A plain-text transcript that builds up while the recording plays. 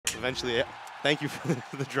Eventually, thank you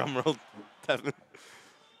for the drum roll, Devin.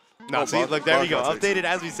 No, Oh, see, look, there we go. Bogart takes Updated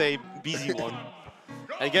as we say, BZ1.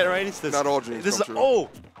 And get right into this. Not all dreams This come is true. oh,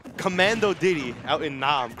 Commando Diddy out in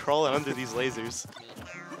Nam, crawling under these lasers.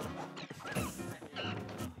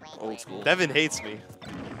 Old school. Devin hates me.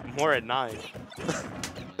 More at 9.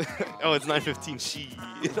 Oh, it's 9:15. She.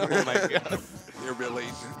 Oh my god. You're a bit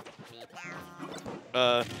late.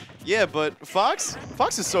 Yeah, but Fox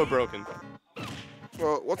is so broken.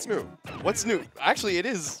 Well, what's new? What's new? Actually, it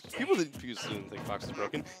is. People didn't think Fox is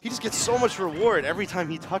broken. He just gets so much reward every time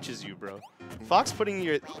he touches you, bro. Fox putting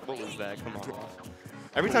your... What was that? Come on.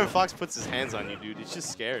 Every time Fox puts his hands on you, dude, it's just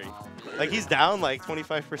scary. Like, he's down like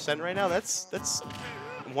 25% right now. That's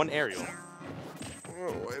one aerial.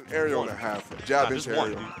 Oh, an aerial and a half. Jab Nah, just into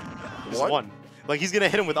one, aerial. dude. Just one. Like, he's going to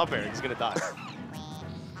hit him with up air. He's going to die.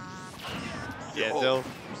 Yeah, Oh.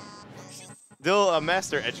 Dill, a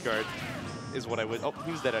master edge guard is what I would... Oh,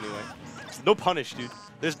 he was dead anyway. No punish, dude.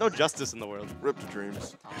 There's no justice in the world. Rip the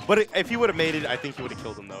dreams. But if he would have made it, I think he would have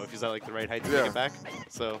killed him, though, if he's at, like, the right height to make it back.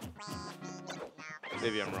 So,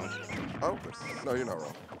 maybe I'm wrong. Oh, no, you're not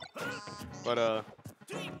wrong. But,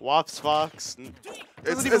 Wops Fox...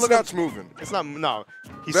 It's not moving. It's not... No.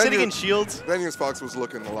 He's sitting in shields. Venu's Fox was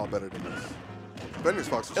looking a lot better than this. Venu's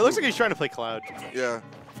Fox was It looks like he's trying to play Cloud. Yeah.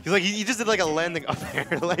 He's like, he just did, like, a landing up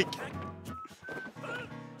there, like...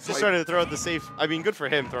 Just trying to throw out the safe. I mean, good for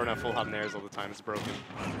him throwing out full hop nairs all the time. It's broken.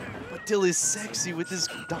 But Dill is sexy with his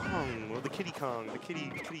dong, or the kitty Kong, the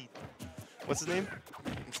kitty. What's his name?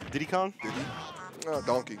 Diddy Kong? Diddy?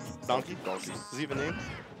 Donkey. Donkey? Donkey. Does he have a name?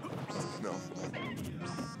 No.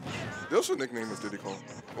 Dill should nickname his Diddy Kong,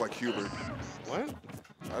 like Hubert. What?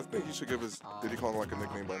 I think he should give his Diddy Kong like a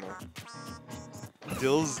nickname by now.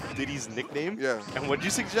 Diddy's nickname? Yeah. And what'd you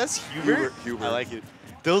suggest? Hubert? Hubert. I like it.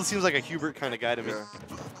 Dill seems like a Hubert kind of guy to me. Yeah.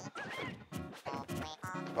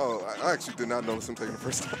 Oh, I actually did not notice him taking the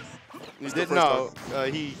first time. You did? No.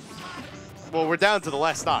 Well, we're down to the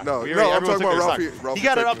last stock. No, I'm talking about Ralphie. He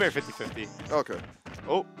got it up there 50-50. Okay.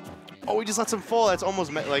 Oh, he just lets him fall. That's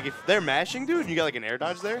almost like if they're mashing, dude, and you got like an air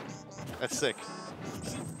dodge there, that's sick.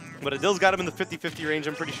 But Dill's got him in the 50-50 range,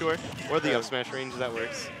 I'm pretty sure, or the up smash range. That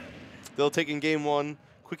works. Dill taking game 1,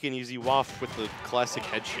 quick and easy waft with the classic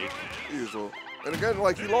head shake. Usual. And again,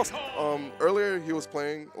 like he lost earlier. He was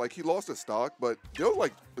playing like he lost his stock, but Dill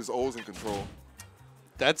like is always in control.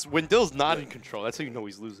 That's when Dill's not in control. That's how you know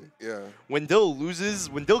he's losing. Yeah. When Dill loses,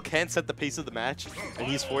 when Dill can't set the pace of the match, and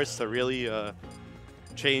he's forced to really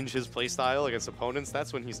change his play style against opponents,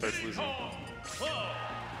 that's when he starts losing.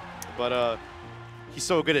 But he's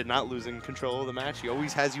so good at not losing control of the match. He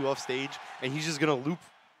always has you off stage, and he's just gonna loop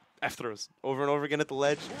F throws over and over again at the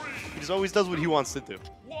ledge. He just always does what he wants to do.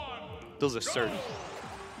 Dill's assertive.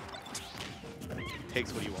 He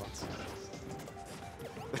takes what he wants.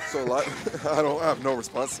 So I have no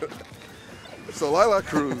response to that. So Lilac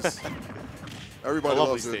Cruz, everybody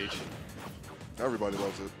loves it. Stage. Everybody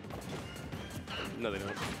loves it. No, they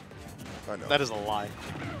don't. I know. That is a lie.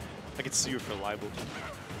 I could sue you for libel.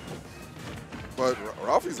 But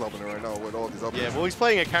Ralphie's loving it right now with all these updates. Yeah, well, he's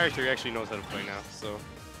playing a character he actually knows how to play now, so.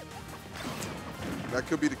 That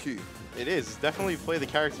could be the key. It is. Definitely play the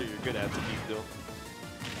character you're good at to beat Dill.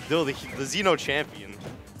 Dill, the Xeno champion.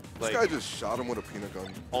 This guy just shot him with a peanut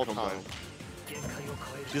gun. All time. He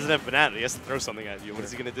doesn't have banana. He has to throw something at you. What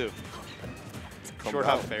is he going to do? Short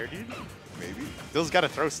hop fair, dude? Maybe. Dill's got to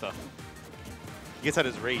throw stuff. He gets out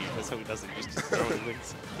his rage. That's how he does it. He just throwing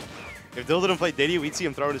things. If Dill didn't play Diddy, we'd see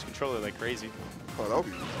him throwing his controller like crazy. Oh, that would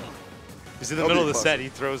be... He's in the middle of the set. He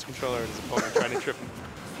throws his controller at his opponent trying to trip him.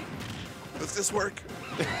 Does this work?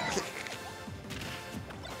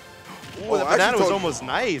 Ooh, that banana was almost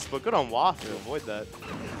nice, but good on Waft to avoid that.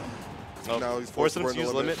 Oh, now he's forcing him to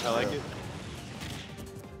use limit. I like it.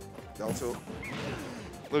 Down tilt.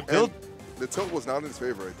 Look, Dill. The tilt was not in his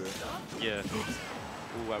favor right there. Yeah.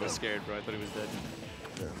 Ooh, I was scared, bro. I thought he was dead.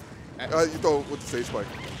 Yeah. You throw with the stage spike.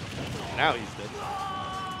 Now he's dead.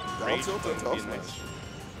 Down tilt and tough smash.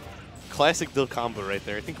 Classic Dill combo right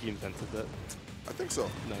there. I think he invented that. I think so.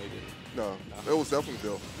 No, he didn't. No, it was definitely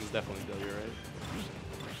Dill. It was definitely Dill, you're right.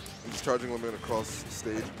 He's charging limit across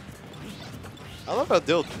stage. I love how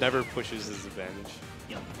Dill never pushes his advantage.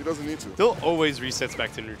 He doesn't need to. Dill always resets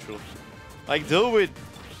back to neutral. Like, Dill would,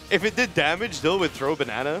 if it did damage, Dill would throw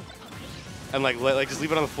banana and like just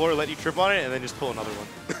leave it on the floor, let you trip on it, and then just pull another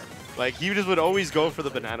one. Like, he just would always go for the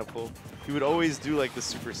banana pull. He would always do like the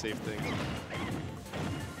super safe thing.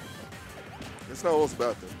 It's not always a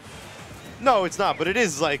bad thing. No, it's not, but it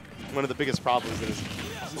is like one of the biggest problems in his...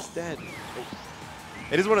 He's dead. Oh.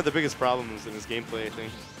 It is one of the biggest problems in his gameplay, I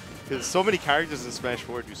think. because so many characters in Smash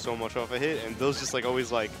 4 do so much off a hit, and Dill's just like always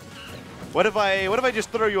like, what if I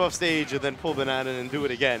just throw you off stage and then pull banana and do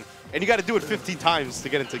it again? And you got to do it 15 times to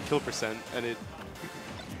get into kill percent, and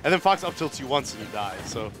then Fox up tilts you once and you die.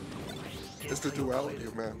 So it's the duality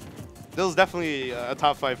of man. Dill's definitely a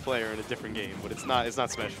top 5 player in a different game, but it's not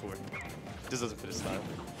Smash 4. This doesn't fit his style.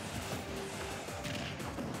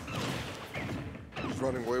 He's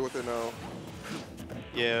running away with it now.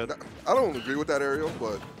 Yeah. I don't agree with that aerial,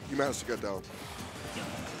 but he managed to get down.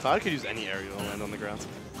 Cloud could use any aerial and land on the ground.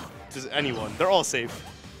 Just anyone. They're all safe.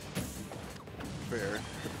 Fair.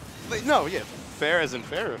 Like, no, yeah. Fair as in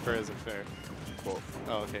fair or fair as in fair? Both.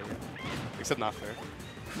 Oh, okay. Yeah. Except not fair.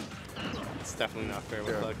 It's definitely not fair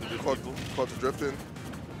what Cloud can do to people. Cloud's drifting.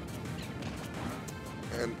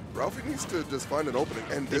 And Ralphie needs to just find an opening.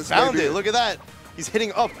 And They this found it. Look at that. He's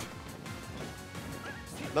hitting up.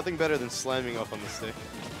 Nothing better than slamming up on the stick.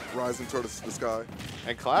 Rising towards the sky.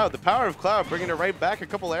 And Cloud, the power of Cloud, bringing it right back. A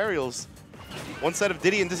couple aerials. One side of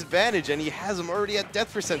Diddy in disadvantage, and he has him already at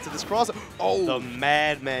death percent to this cross. Oh, the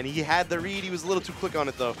madman. He had the read. He was a little too quick on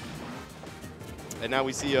it, though. And now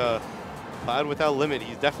we see Cloud without limit.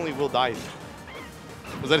 He definitely will die.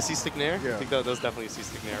 Was that a C-stick nair? Yeah. I think that was definitely a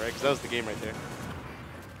C-stick nair, right? Because that was the game right there.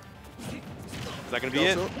 Is that going to be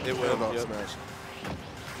it? It will. Yep. Smash.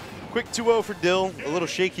 Quick 2-0 for Dill. A little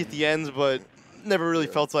shaky at the ends, but never really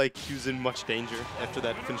felt like he was in much danger after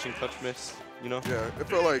that finishing touch miss, you know? Yeah, it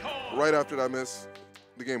felt like right after that miss,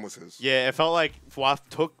 the game was his. Yeah, it felt like Fwaf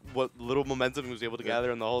took what little momentum he was able to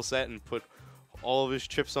gather in the whole set and put all of his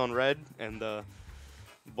chips on red, and the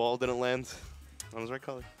ball didn't land on his right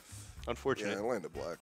color. Unfortunate. Yeah, it landed black.